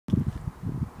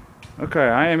Okay,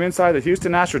 I am inside the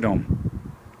Houston Astrodome.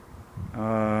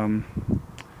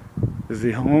 This is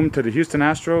the home to the Houston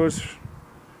Astros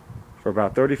for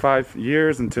about 35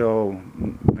 years until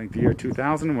I think the year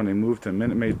 2000 when they moved to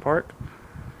Minute Maid Park.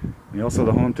 And also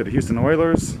the home to the Houston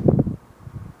Oilers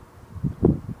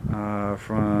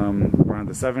from around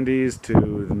the 70s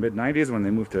to the mid-90s when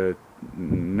they moved to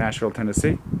Nashville,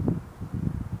 Tennessee.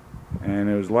 And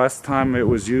it was last time it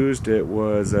was used, it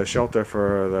was a shelter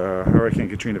for the Hurricane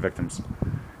Katrina victims.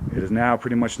 It is now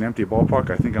pretty much an empty ballpark.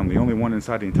 I think I'm the only one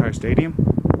inside the entire stadium.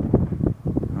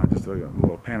 Just a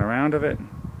little pan around of it.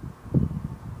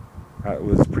 It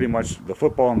was pretty much the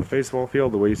football and the baseball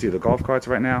field, the way you see the golf carts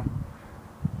right now.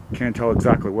 Can't tell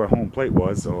exactly where home plate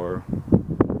was, or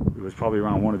it was probably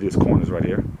around one of these corners right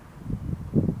here.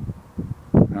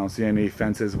 I don't see any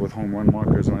fences with home run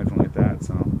markers or anything like that.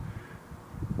 So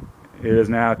it is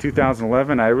now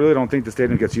 2011. I really don't think the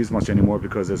stadium gets used much anymore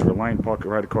because there's Reliant Park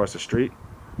right across the street,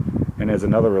 and there's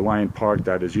another Reliant Park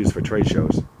that is used for trade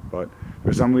shows. But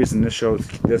for some reason, this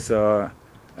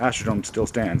Astrodome still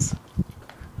stands.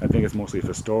 I think it's mostly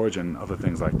for storage and other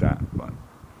things like that. But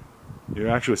you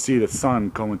actually see the sun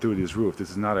going through this roof. This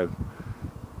is not a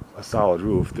solid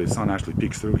roof. The sun actually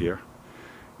peeks through here,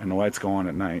 and the lights go on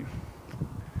at night.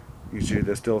 Usually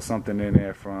there's still something in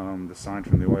there from the sign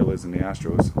from the Oilers and the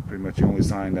Astros. Pretty much the only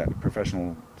sign that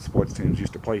professional sports teams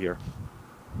used to play here.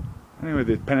 Anyway,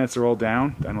 the pennants are all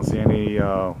down. I don't see any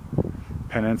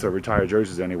pennants or retired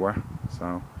jerseys anywhere.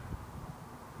 So,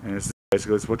 and this is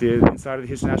basically what the inside of the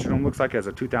Houston Astrodome looks like as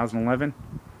of 2011.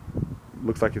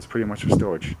 Looks like it's pretty much for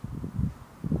storage.